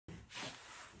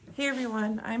Hey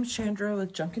everyone, I'm Chandra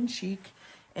with Junk and Chic,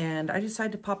 and I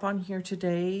decided to pop on here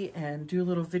today and do a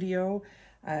little video.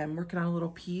 I'm working on a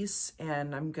little piece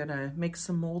and I'm gonna make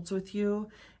some molds with you,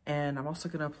 and I'm also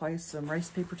gonna apply some rice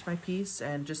paper to my piece,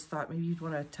 and just thought maybe you'd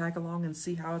wanna tag along and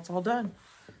see how it's all done.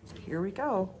 So here we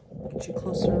go. Get you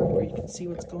closer where you can see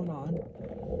what's going on.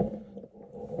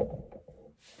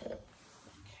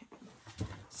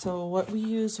 So what we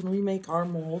use when we make our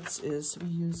molds is we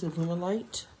use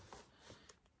Illumilite.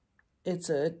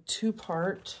 It's a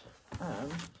two-part,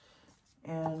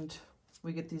 and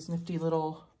we get these nifty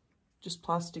little, just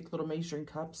plastic little measuring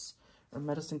cups or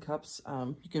medicine cups.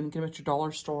 You can get them at your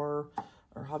dollar store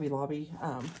or Hobby Lobby,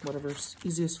 whatever's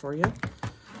easiest for you.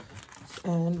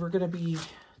 And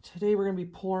today we're gonna be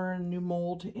pouring a new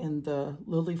mold in the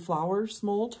Lily Flowers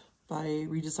mold by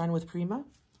Resign with Prima.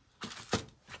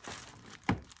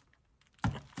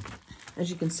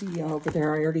 As you can see over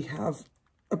there, I already have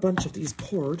a bunch of these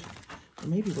poured. Or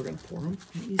maybe we're going to pour them.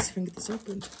 Let me see if I can get this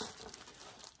opened.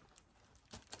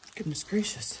 Goodness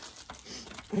gracious.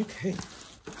 Okay.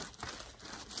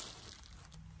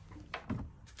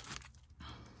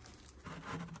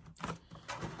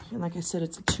 And like I said,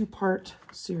 it's a two-part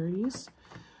series.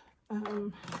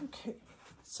 Okay.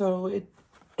 So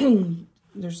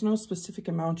there's no specific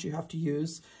amount you have to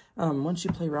use. Once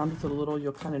you play around with it a little,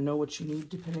 you'll kind of know what you need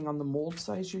depending on the mold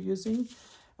size you're using.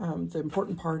 The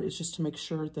important part is just to make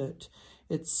sure that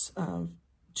it's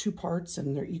two parts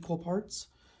and they're equal parts.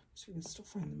 So you can still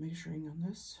find the measuring on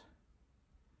this.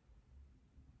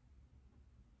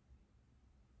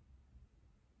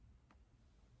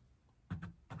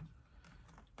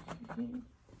 Okay.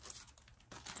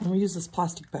 And we use this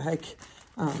plastic bag.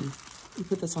 We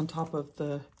put this on top of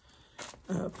the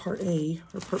part A,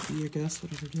 or part B, I guess,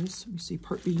 whatever it is. We see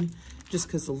part B, just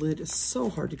because the lid is so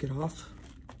hard to get off.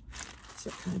 So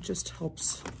it kind of just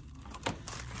helps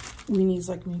weenies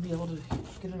like me be able to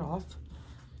get it off.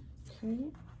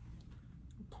 Okay,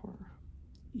 pour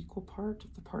equal part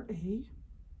of the part A.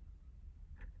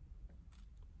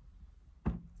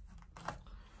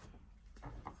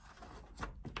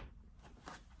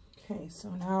 Okay, so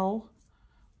now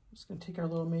I'm just going to take our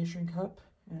little measuring cup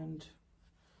and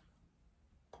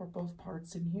pour both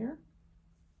parts in here.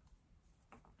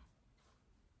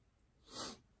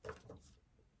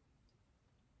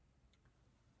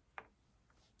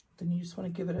 Then you just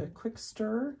want to give it a quick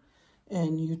stir,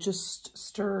 and you just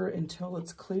stir until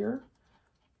it's clear.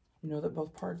 You know that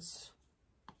both parts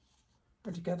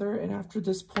are together, and after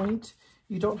this point,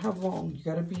 you don't have long. You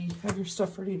got to have your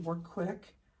stuff ready to work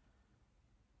quick.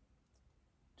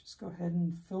 Just go ahead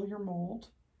and fill your mold.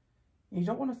 And you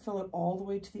don't want to fill it all the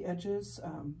way to the edges.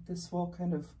 This will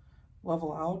kind of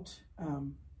level out.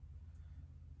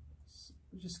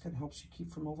 It just kind of helps you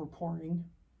keep from over pouring,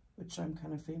 which I'm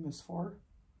kind of famous for.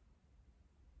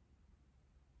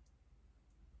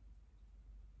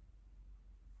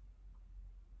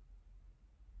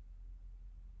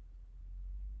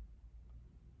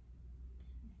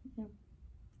 Yep,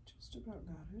 just about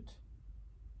got it.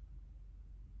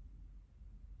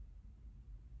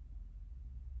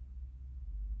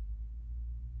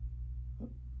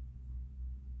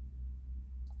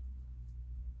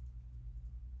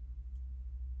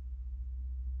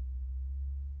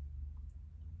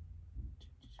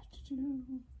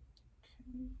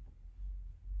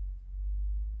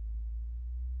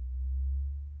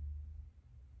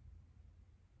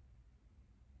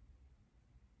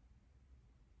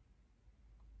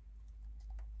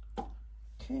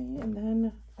 Okay, and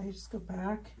then I just go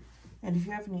back, and if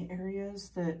you have any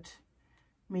areas that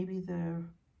maybe the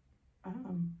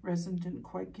resin didn't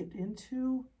quite get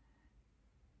into,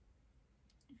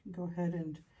 you can go ahead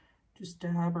and just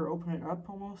dab or open it up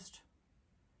almost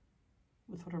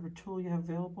with whatever tool you have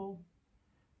available.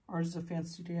 Ours is a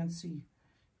fancy dancy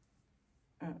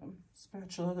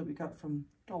spatula that we got from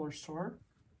dollar store.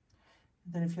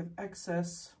 And then if you have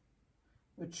excess,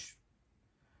 which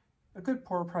a good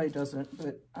pourer probably doesn't,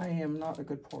 but I am not a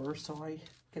good pourer, so I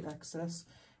get excess,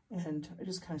 and I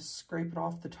just kind of scrape it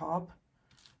off the top.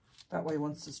 That way,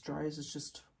 once this dries, it's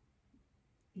just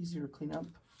easier to clean up.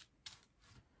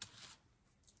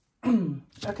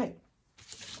 Okay,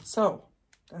 so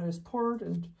that is poured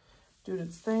and doing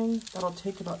its thing. That'll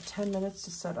take about 10 minutes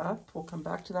to set up. We'll come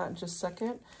back to that in just a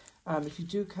second. If you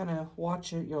do kind of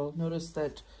watch it, you'll notice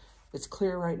that it's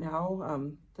clear right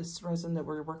now. This resin that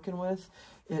we're working with,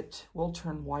 it will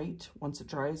turn white once it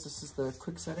dries. This is the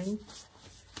quick setting.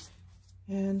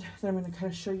 And then I'm going to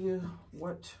kind of show you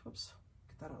what, oops,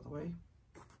 get that out of the way,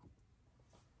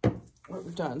 what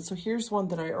we've done. So here's one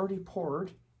that I already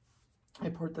poured. I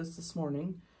poured this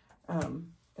morning.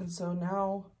 And so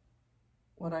now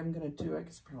what I'm going to do, I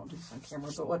guess I don't do this on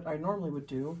camera, but what I normally would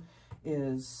do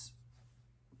is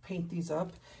paint these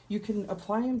up. You can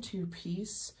apply them to your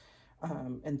piece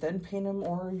and then paint them,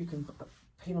 or you can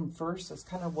paint them first. That's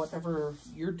kind of whatever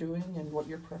you're doing and what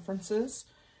your preference is.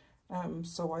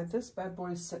 So while this bad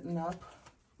boy is sitting up,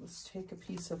 let's take a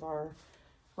piece of our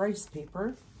rice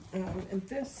paper. And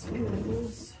this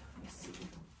is, let's see.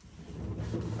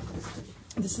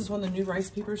 This is one of the new rice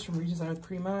papers from Resign with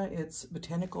Prima. It's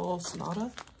Botanical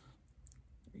Sonata.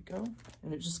 There you go.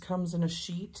 And it just comes in a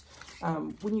sheet.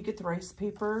 When you get the rice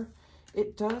paper,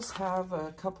 it does have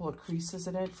a couple of creases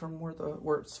in it from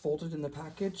where it's folded in the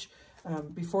package.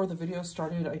 Before the video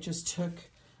started, I just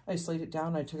laid it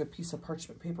down. I took a piece of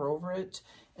parchment paper over it,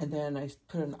 and then I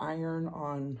put an iron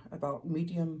on about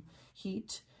medium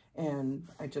heat, and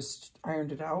I just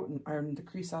ironed it out and ironed the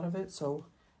crease out of it, so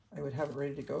I would have it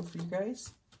ready to go for you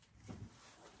guys.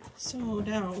 So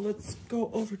now let's go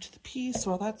over to the piece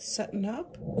while that's setting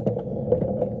up.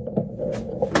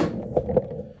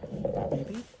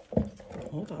 Maybe.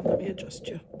 Hold on, let me adjust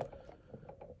you.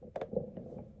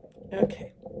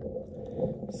 Okay.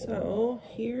 So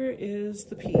here is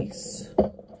the piece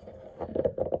that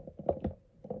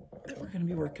we're going to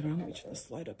be working on. Let me turn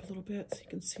this light up a little bit so you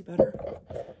can see better.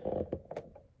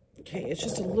 Okay, it's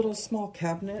just a little small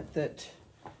cabinet that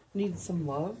needs some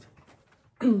love.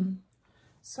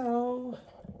 So,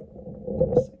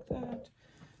 just like that.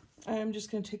 I'm just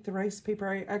going to take the rice paper.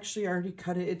 I actually already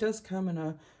cut it. It does come in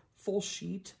a full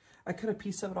sheet. I cut a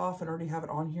piece of it off and already have it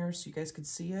on here so you guys could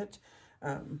see it.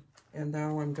 And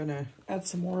now I'm going to add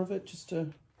some more of it just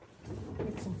to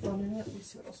make some fun in it. Let me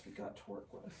see what else we got to work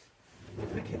with.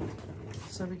 Okay,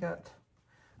 so we got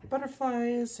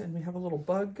butterflies, and we have a little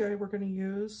bug guy we're going to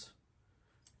use.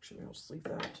 Actually, I'll just leave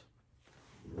that.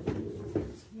 So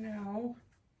now,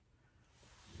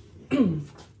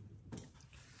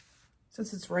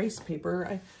 since it's rice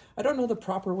paper, I don't know the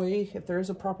proper way, if there is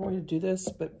a proper way to do this,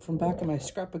 but from back in my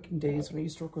scrapbooking days when I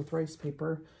used to work with rice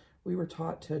paper, we were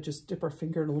taught to just dip our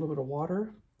finger in a little bit of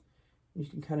water. You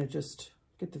can kind of just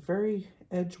get the very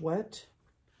edge wet,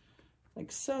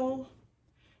 like so.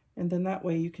 And then that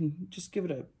way you can just give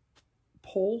it a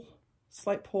pull,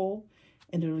 slight pull,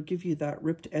 and it'll give you that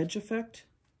ripped edge effect.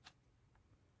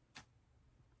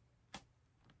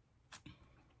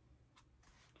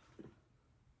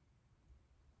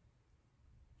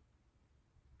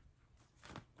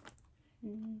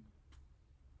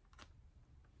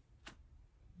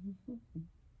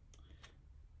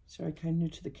 So I kind of new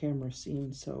to the camera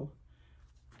scene, so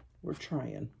we're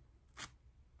trying.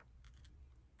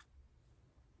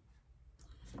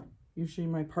 Usually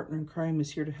my partner in crime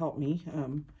is here to help me.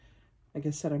 Like I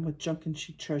said, I'm with Junk and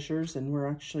Chic Treasures, and we're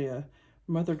actually a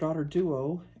mother-daughter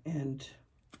duo, and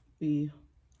we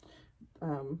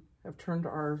have turned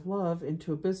our love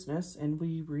into a business, and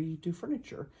we redo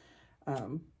furniture.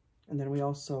 And then we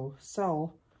also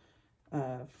sell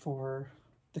for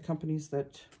the companies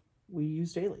that we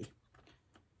use daily.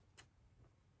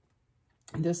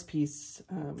 This piece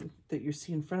that you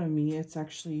see in front of me, it's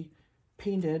actually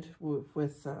painted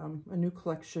with a new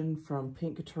collection from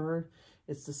Paint Couture.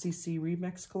 It's the CC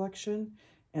Remix collection,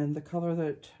 and the color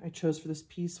that I chose for this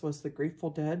piece was the Grateful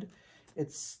Dead.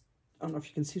 It's, I don't know if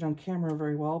you can see it on camera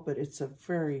very well, but it's a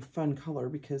very fun color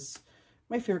because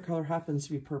my favorite color happens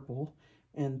to be purple,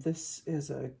 and this is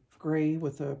a gray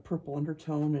with a purple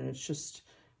undertone, and it's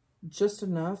just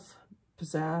enough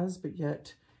pizzazz, but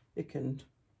yet it can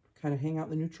kind of hang out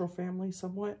in the neutral family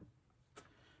somewhat.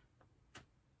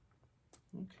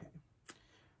 Okay,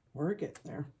 we're getting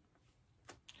there.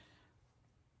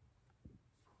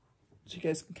 So you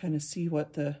guys can kind of see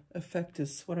what the effect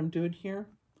is, what I'm doing here.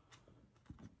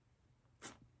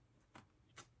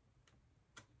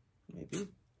 Maybe.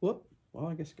 Whoop. Well,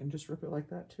 I guess you can just rip it like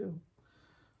that too.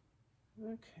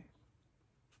 Okay.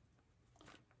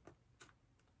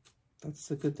 That's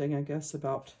the good thing, I guess,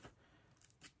 about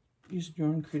using your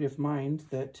own creative mind,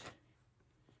 that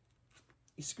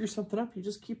you screw something up, you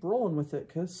just keep rolling with it,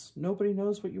 because nobody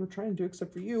knows what you were trying to do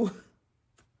except for you.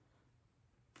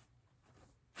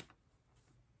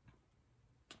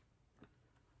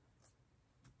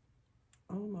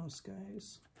 Almost,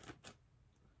 guys.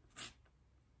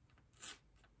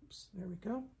 Oops, there we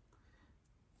go.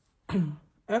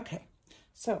 Okay,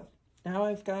 so now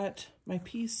I've got my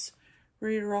piece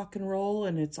ready to rock and roll,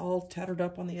 and it's all tattered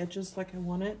up on the edges like I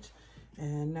want it.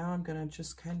 And now I'm gonna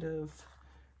just kind of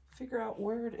figure out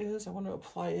where it is I want to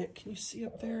apply it. Can you see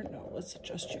up there? No, let's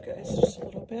adjust you guys just a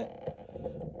little bit.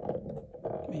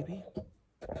 Maybe.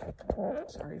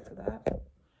 Sorry for that.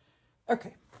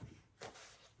 Okay.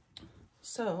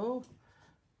 So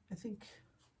I think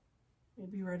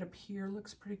Maybe right up here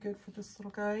looks pretty good for this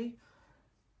little guy.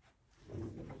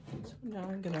 So now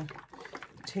I'm gonna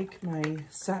take my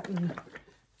satin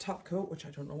top coat, which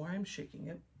I don't know why I'm shaking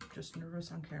it, just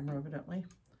nervous on camera evidently.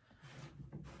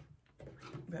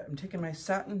 But I'm taking my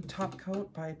satin top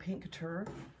coat by Paint Couture.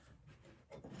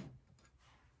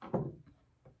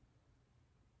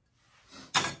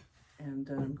 And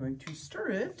then I'm going to stir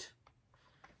it.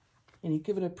 And you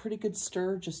give it a pretty good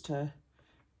stir just to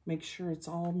make sure it's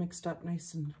all mixed up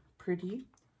nice and pretty.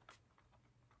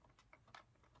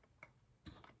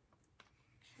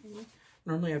 Okay.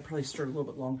 Normally I'd probably stir it a little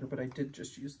bit longer, but I did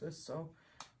just use this, so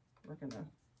we're gonna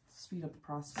speed up the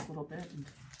process a little bit and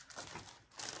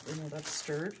we know that's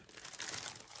stirred.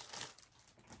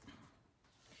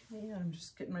 Okay, I'm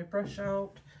just getting my brush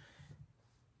out,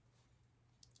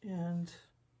 and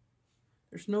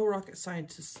there's no rocket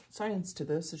science to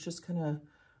this. It's just kind of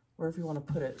wherever you want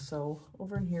to put it. So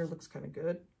over in here looks kind of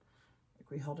good,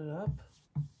 like we held it up.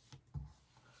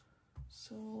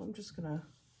 So I'm just gonna,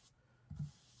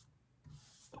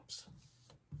 oops,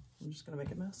 I'm just gonna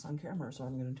make a mess on camera is what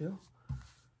I'm gonna do.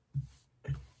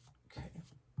 Okay,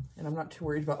 and I'm not too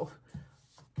worried about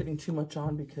getting too much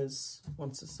on because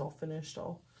once it's all finished,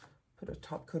 I'll put a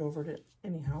top coat over it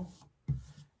anyhow.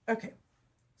 Okay,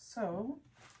 so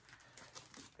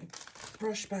I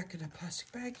brush back in a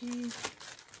plastic baggie.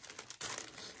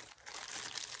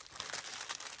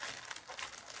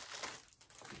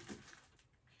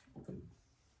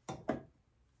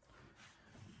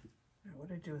 Now what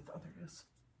do I do with the others?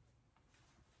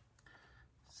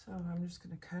 So I'm just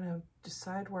going to kind of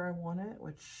decide where I want it,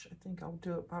 which I think I'll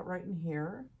do it about right in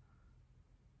here.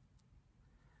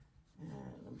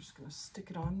 And I'm just going to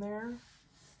stick it on there.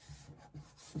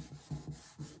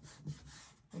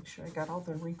 Make sure I got all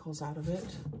the wrinkles out of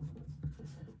it.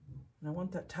 And I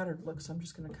want that tattered look, so I'm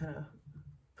just going to kind of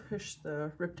push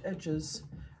the ripped edges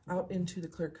out into the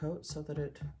clear coat so that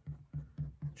it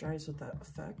dries with that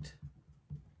effect.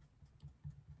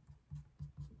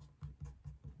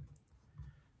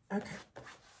 Okay,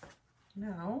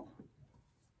 now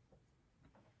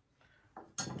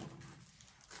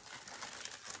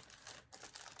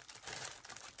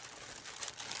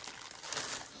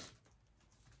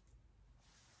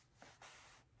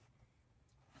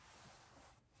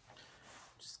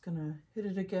just gonna hit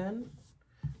it again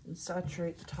and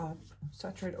saturate the top,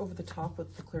 saturate over the top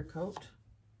with the clear coat.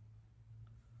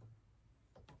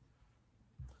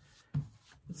 And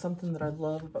something that I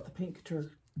love about the Paint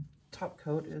Couture top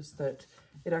coat is that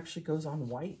it actually goes on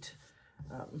white,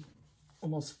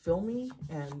 almost filmy.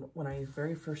 And when I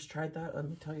very first tried that, let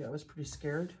me tell you, I was pretty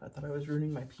scared. I thought I was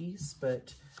ruining my piece,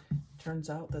 but it turns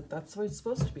out that that's the way it's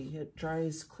supposed to be. It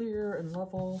dries clear and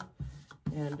level,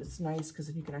 and it's nice because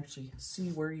then you can actually see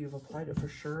where you've applied it for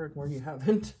sure and where you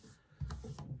haven't.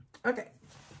 Okay,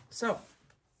 so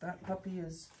that puppy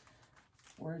is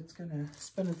where it's gonna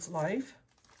spend its life.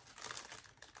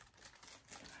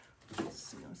 Let's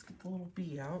see, let's get the little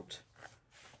bee out.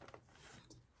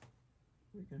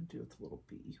 What are we gonna do with the little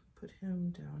bee? Put him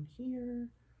down here.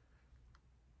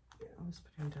 Yeah, let's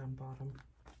put him down bottom.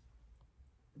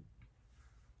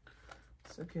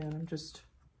 So again, I'm just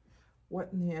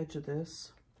wetting the edge of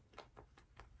this.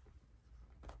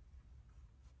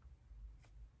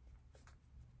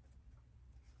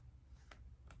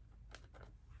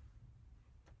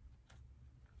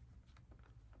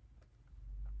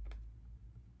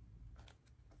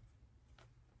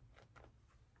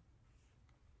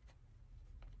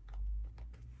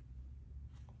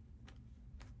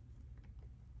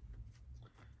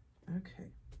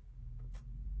 Okay.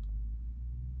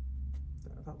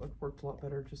 That worked a lot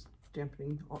better, just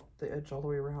dampening the edge all the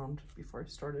way around before I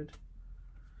started.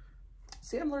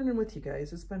 See, I'm learning with you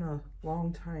guys. It's been a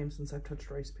long time since I've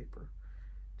touched rice paper.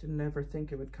 Didn't ever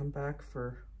think it would come back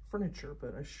for furniture,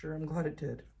 but I sure am glad it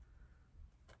did.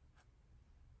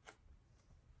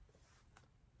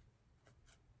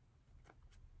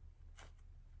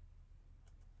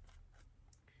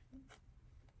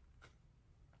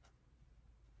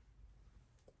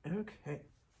 Okay.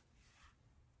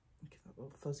 Get that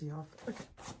little fuzzy off. Okay.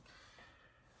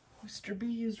 Mr.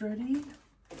 B is ready.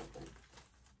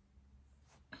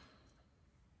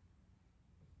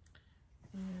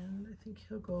 And I think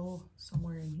he'll go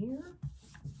somewhere in here.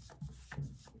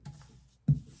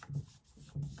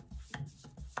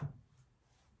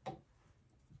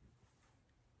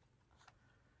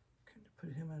 Kind of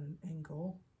put him at an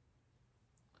angle.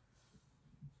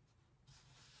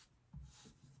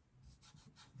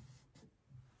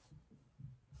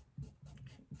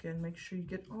 Again, make sure you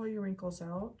get all your wrinkles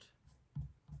out.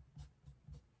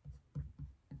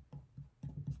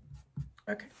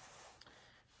 Okay,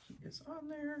 he is on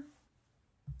there.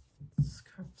 Let's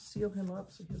kind of seal him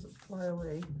up so he doesn't fly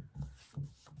away.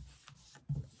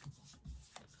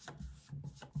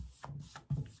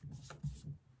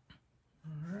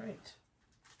 All right.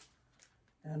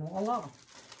 And voila,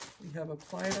 we have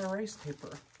applied our rice paper.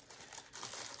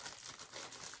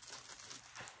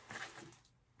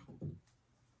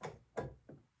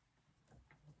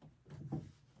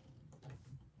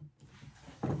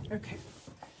 Okay,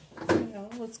 now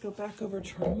let's go back over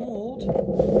to our mold.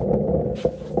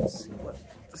 Let's see what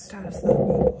the status of that bad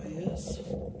boy is.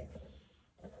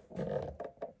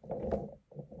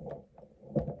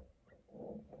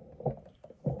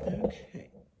 Okay,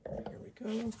 here we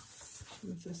go.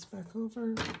 Move this back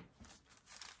over.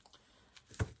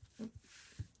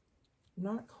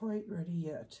 Not quite ready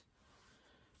yet.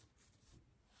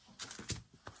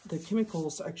 The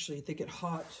chemicals actually, they get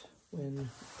hot when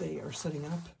they are setting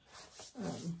up.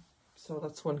 So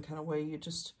that's one kind of way. You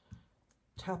just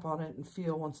tap on it and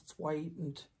feel once it's white,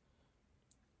 and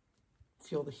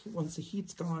feel the heat. Once the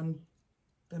heat's gone,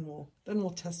 then we'll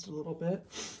test it a little bit.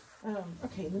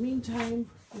 Okay, in the meantime,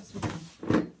 let's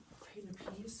paint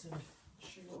a piece and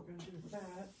show you what we're going to do with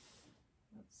that.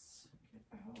 Let's get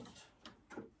out.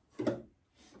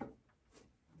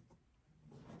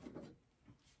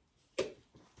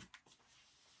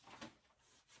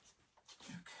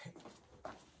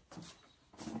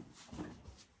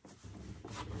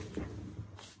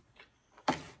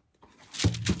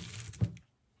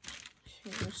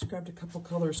 Grabbed a couple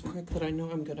colors quick that I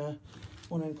know I'm gonna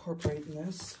want to incorporate in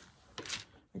this.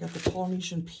 I got the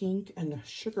Polynesian Pink and the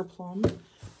Sugar Plum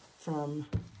from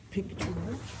Paint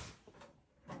Couture.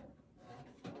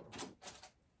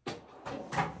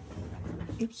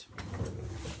 Oops.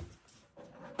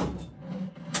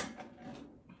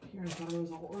 Here I thought I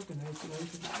was all organized and ready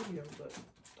for the video,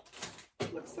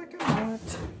 but looks like I'm not.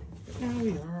 But now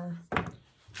we are.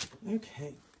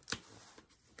 Okay.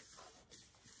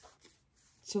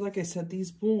 So like I said,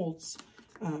 these molds,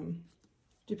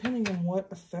 depending on what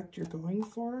effect you're going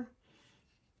for,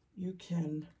 you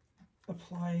can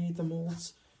apply the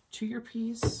molds to your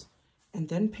piece and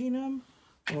then paint them,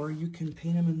 or you can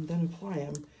paint them and then apply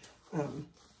them.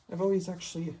 I've always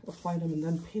actually applied them and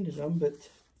then painted them, but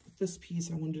with this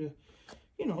piece I wanted to,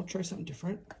 you know, try something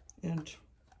different, and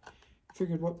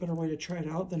figured what better way to try it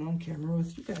out than on camera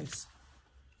with you guys.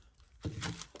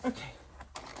 Okay.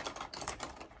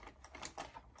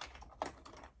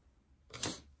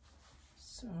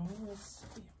 So let's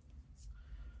see,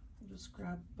 I'll just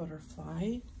grab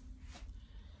butterfly.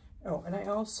 Oh, and I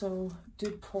also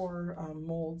did pour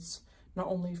molds, not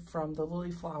only from the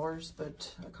lily flowers,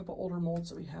 but a couple older molds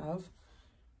that we have.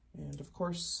 And of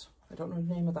course, I don't know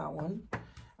the name of that one.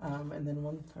 And then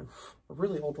one, a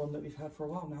really old one that we've had for a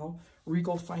while now,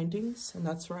 Regal Findings. And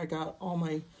that's where I got all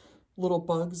my little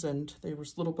bugs, and there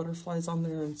was little butterflies on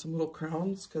there and some little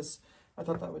crowns, because I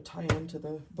thought that would tie into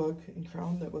the bug and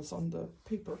crown that was on the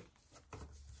paper.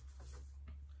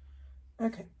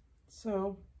 Okay,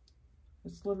 so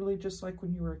it's literally just like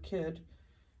when you were a kid.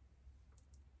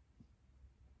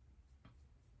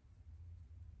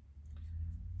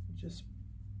 You just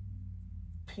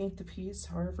paint the piece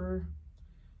however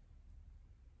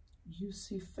you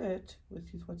see fit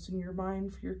with what's in your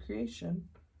mind for your creation.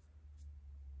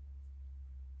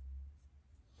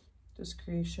 This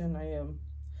creation,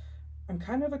 I'm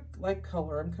kind of like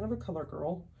color. I'm kind of a color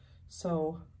girl.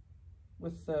 So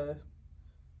with the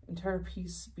entire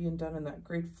piece being done in that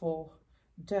Grateful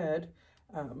Dead,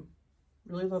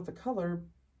 really love the color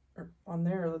on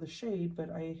there, the shade, but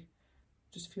I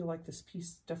just feel like this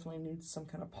piece definitely needs some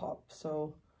kind of pop.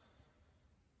 So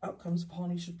out comes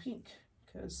Polynesian Pink,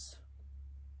 because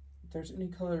if there's any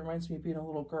color that reminds me of being a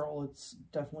little girl, it's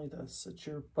definitely this. It's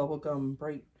your bubblegum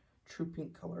bright true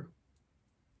pink color.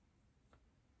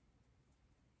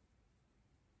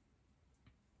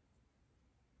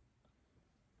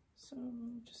 So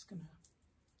I'm just gonna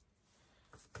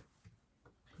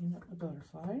paint up the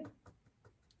butterfly.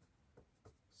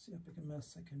 See how big a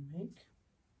mess I can make.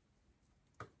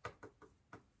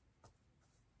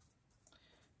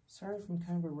 Sorry if I'm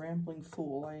kind of a rambling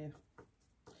fool.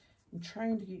 I'm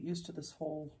trying to get used to this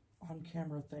whole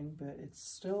on-camera thing, but it's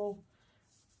still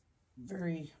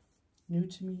very new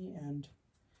to me and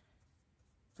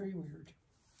very weird.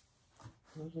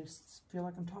 I at least feel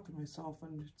like I'm talking to myself,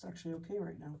 and it's actually okay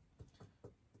right now.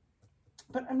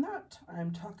 But I'm not.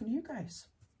 I'm talking to you guys.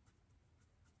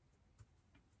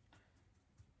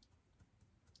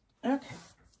 Okay,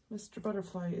 Mr.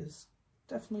 Butterfly is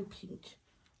definitely pink.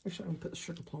 Actually, I'm going to put the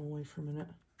sugar plum away for a minute.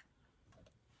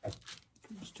 I'll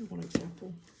just do one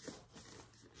example.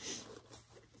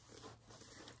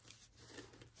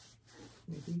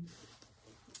 maybe.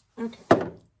 Okay,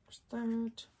 there's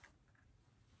that.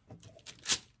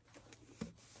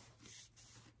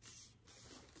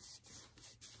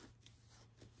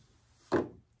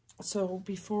 So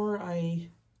before I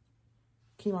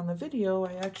came on the video,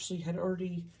 I actually had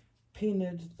already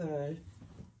painted the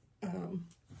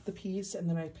piece, and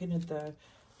then I painted the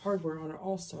hardware on it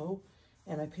also,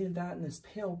 and I painted that in this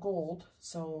pale gold,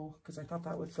 so because I thought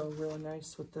that would go really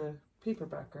nice with the paper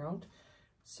background.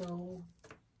 So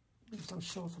I'll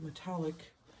show off a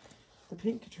metallic. The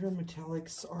Paint Couture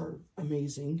metallics are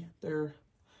amazing. They're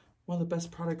one of the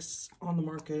best products on the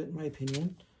market, in my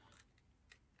opinion.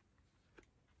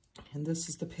 And this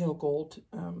is the pale gold.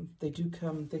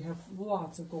 They have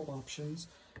lots of gold options.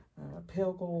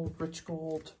 Pale gold, rich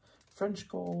gold, French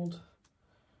gold.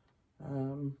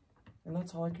 And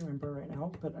that's all I can remember right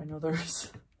now, but I know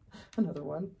there's another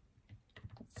one.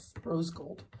 It's rose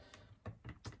gold.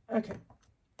 Okay.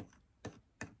 I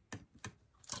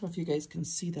don't know if you guys can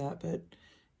see that, but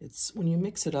it's, when you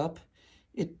mix it up,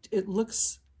 it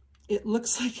looks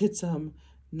like it's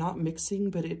not mixing,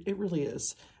 but it really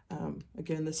is.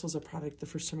 Again, this was a product the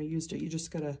first time I used it. You just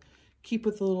gotta keep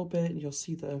with a little bit and you'll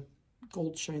see the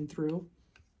gold shine through.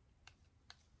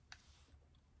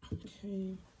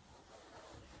 Okay.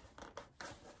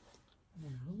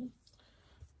 Now.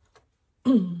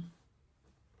 And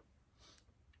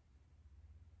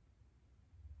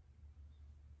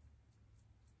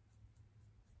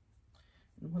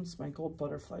once my gold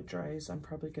butterfly dries, I'm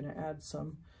probably going to add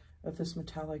some of this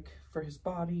metallic for his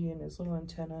body and his little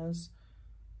antennas.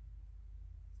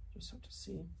 Just have to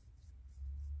see.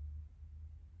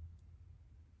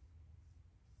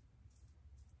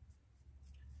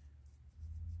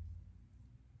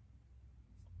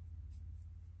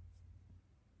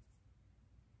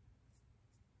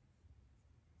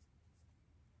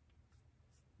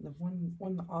 The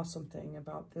one awesome thing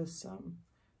about this,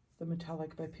 the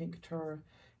metallic by Paint Couture,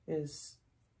 is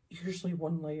usually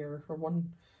one layer or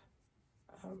one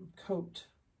coat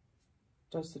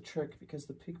does the trick, because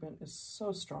the pigment is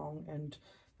so strong and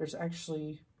there's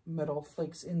actually metal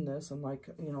flakes in this, unlike,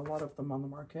 you know, a lot of them on the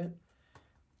market.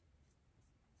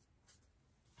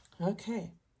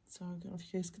 Okay, so I don't know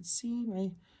if you guys can see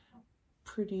my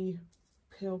pretty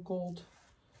pale gold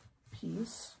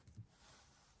piece.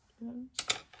 Okay.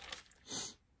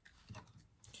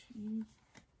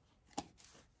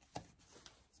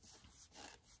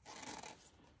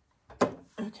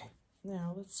 Okay,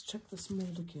 now let's check this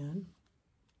mold again.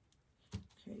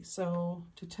 Okay, so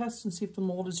to test and see if the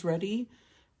mold is ready,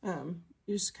 you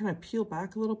just kind of peel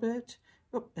back a little bit.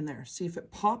 Oh, and there, see if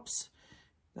it pops.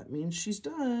 That means she's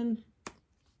done.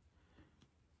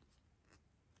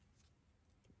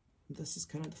 This is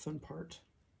kind of the fun part.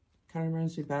 Kind of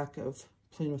reminds me back of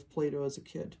playing with Play-Doh as a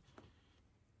kid.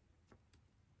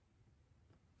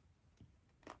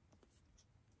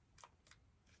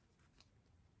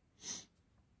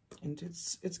 And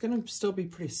it's going to still be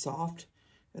pretty soft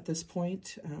at this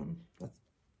point. That's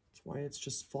why it's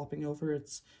just flopping over.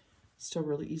 It's still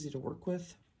really easy to work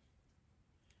with,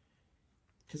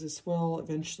 because this will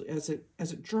eventually, as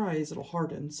it dries, it'll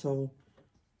harden. So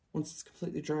once it's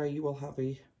completely dry, you will have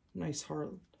a nice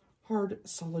hard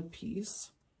solid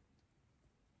piece.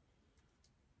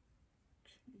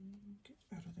 Okay, get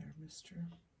out of there, mister.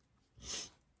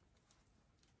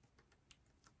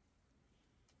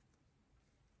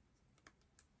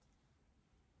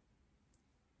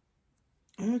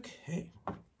 Okay,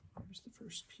 here's the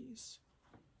first piece.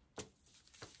 I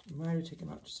might have taken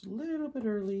out just a little bit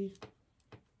early.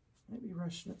 Might be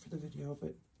rushing it for the video,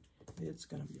 but it's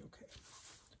gonna be okay.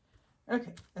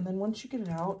 Okay, and then once you get it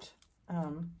out,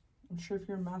 I'm sure if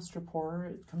you're a master pourer,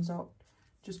 it comes out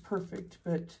just perfect.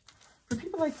 But for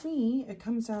people like me, it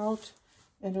comes out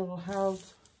and it'll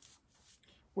have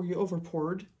where you over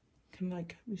poured. Kind of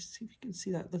like, let me see if you can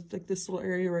see that. Looks like this little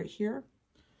area right here.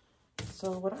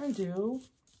 So what I do,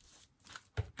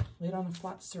 lay it on a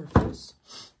flat surface,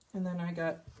 and then I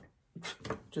got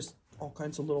just all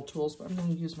kinds of little tools, but I'm going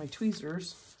to use my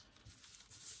tweezers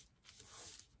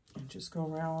and just go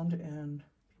around and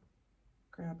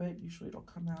grab it. Usually it'll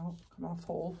come off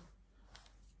whole.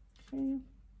 Okay.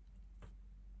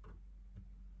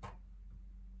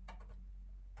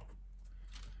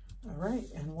 All right,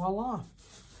 and voila.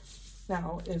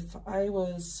 Now, if I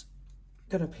was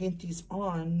going to paint these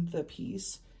on the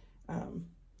piece,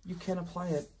 you can apply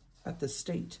it at this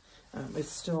state. It's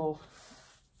still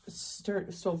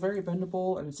very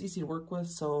bendable and it's easy to work with.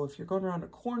 So if you're going around a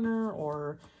corner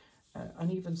or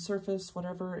uneven surface,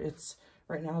 whatever,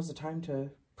 right now is the time to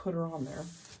put her on there.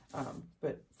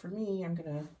 But for me, I'm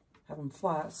gonna have them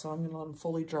flat, so I'm gonna let them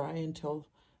fully dry until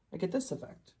I get this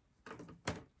effect.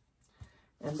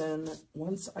 And then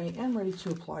once I am ready to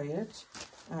apply it,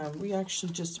 we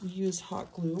actually we use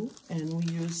hot glue, and we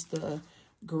use the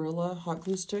Gorilla hot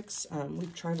glue sticks.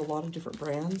 We've tried a lot of different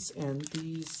brands, and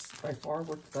these by far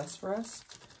work the best for us.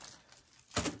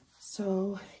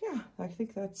 So yeah, I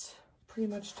think that's pretty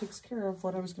much takes care of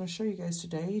what I was going to show you guys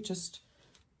today, just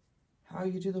how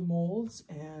you do the molds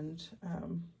and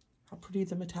how pretty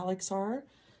the metallics are.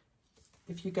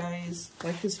 If you guys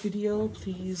like this video,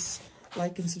 please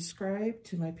like and subscribe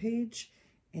to my page,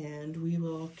 and we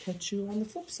will catch you on the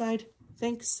flip side.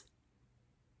 Thanks.